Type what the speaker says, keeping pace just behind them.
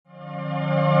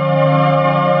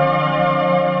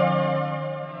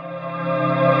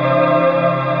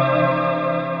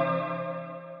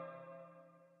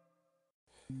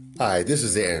Hi, this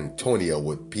is Antonio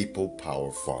with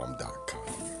PeoplePowerFarm.com.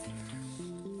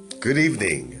 Good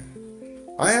evening.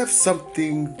 I have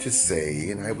something to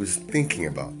say, and I was thinking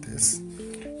about this.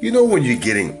 You know, when you're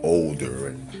getting older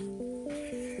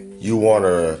and you want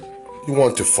to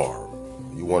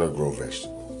farm, you want to grow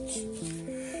vegetables,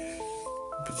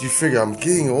 but you figure I'm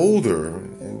getting older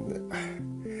and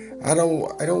I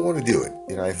don't want to do it.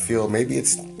 You know, I feel maybe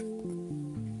it's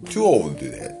too old to do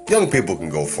that. Young people can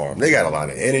go farm. They got a lot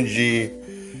of energy.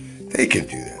 They can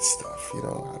do that stuff. You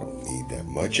know, I don't need that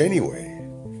much anyway.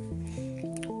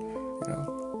 You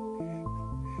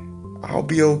know, I'll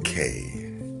be okay.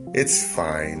 It's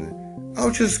fine.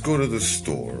 I'll just go to the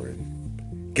store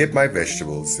and get my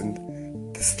vegetables and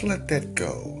just let that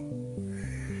go.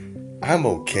 I'm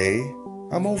okay.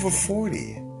 I'm over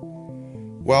 40.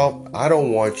 Well, I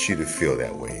don't want you to feel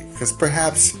that way, because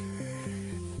perhaps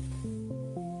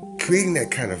creating that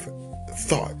kind of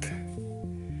thought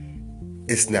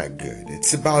is not good.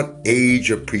 It's about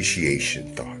age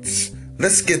appreciation thoughts.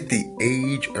 Let's get the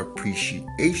age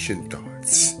appreciation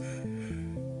thoughts,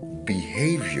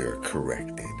 behavior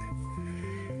corrected.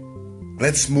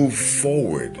 Let's move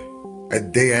forward a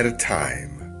day at a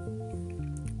time.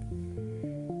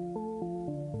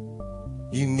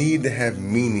 You need to have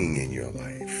meaning in your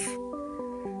life.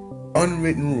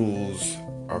 Unwritten rules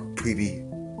are pretty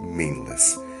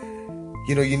meaningless.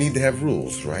 You know, you need to have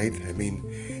rules, right? I mean,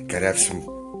 gotta have some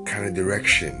kind of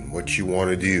direction, what you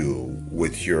want to do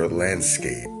with your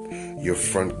landscape, your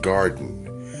front garden,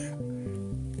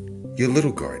 your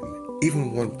little garden,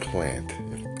 even one plant,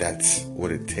 if that's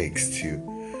what it takes to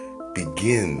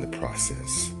begin the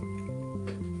process.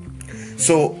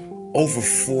 So, over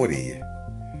 40,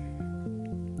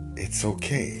 it's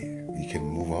okay. You can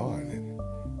move on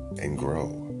and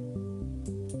grow.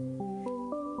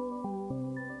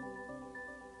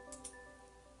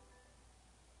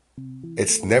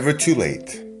 It's never too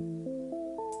late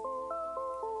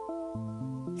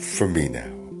for me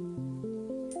now.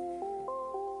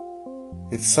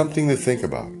 It's something to think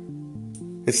about.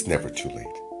 It's never too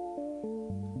late.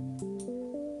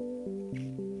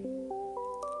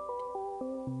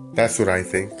 That's what I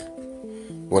think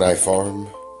when I farm,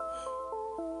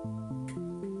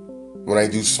 when I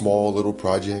do small little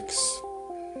projects.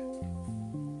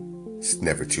 It's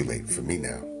never too late for me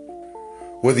now.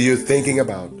 Whether you're thinking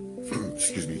about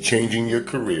changing your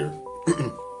career,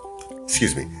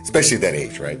 especially at that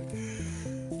age, right?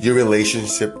 Your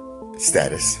relationship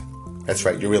status, that's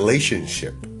right, your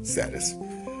relationship status,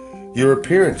 your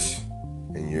appearance,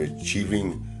 and you're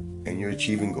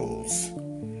achieving goals.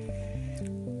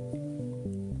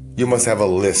 You must have a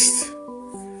list,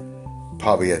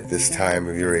 probably at this time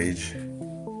of your age.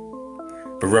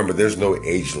 But remember, there's no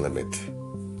age limit.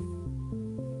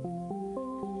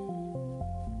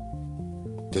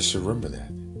 Just remember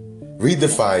that.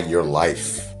 Redefine your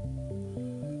life.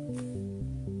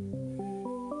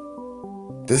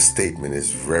 This statement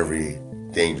is very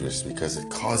dangerous because it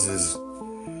causes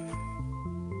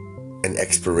an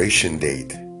expiration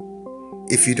date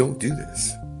if you don't do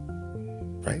this,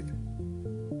 right?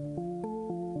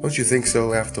 Don't you think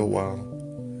so after a while?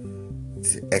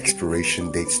 The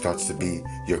expiration date starts to be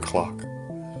your clock.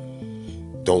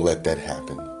 Don't let that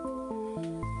happen.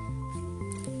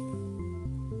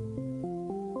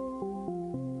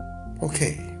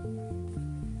 Okay.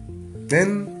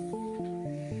 Then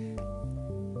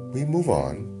we move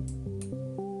on.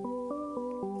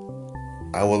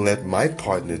 I will let my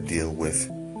partner deal with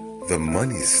the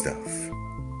money stuff.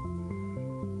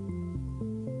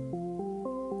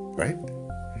 Right?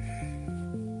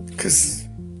 Because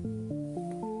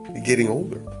you're getting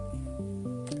older.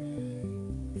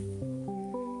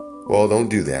 Well, don't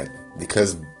do that,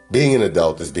 because being an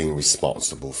adult is being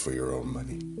responsible for your own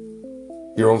money,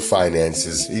 your own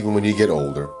finances, even when you get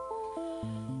older.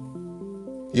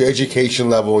 Your education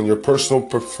level and your personal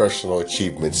professional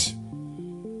achievements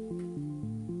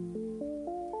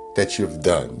that you've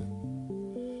done.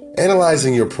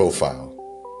 Analyzing your profile.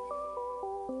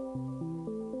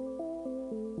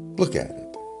 Look at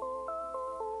it.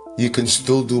 You can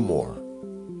still do more.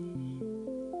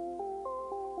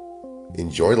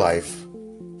 Enjoy life.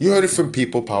 You heard it from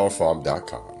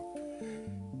PeoplePowerFarm.com.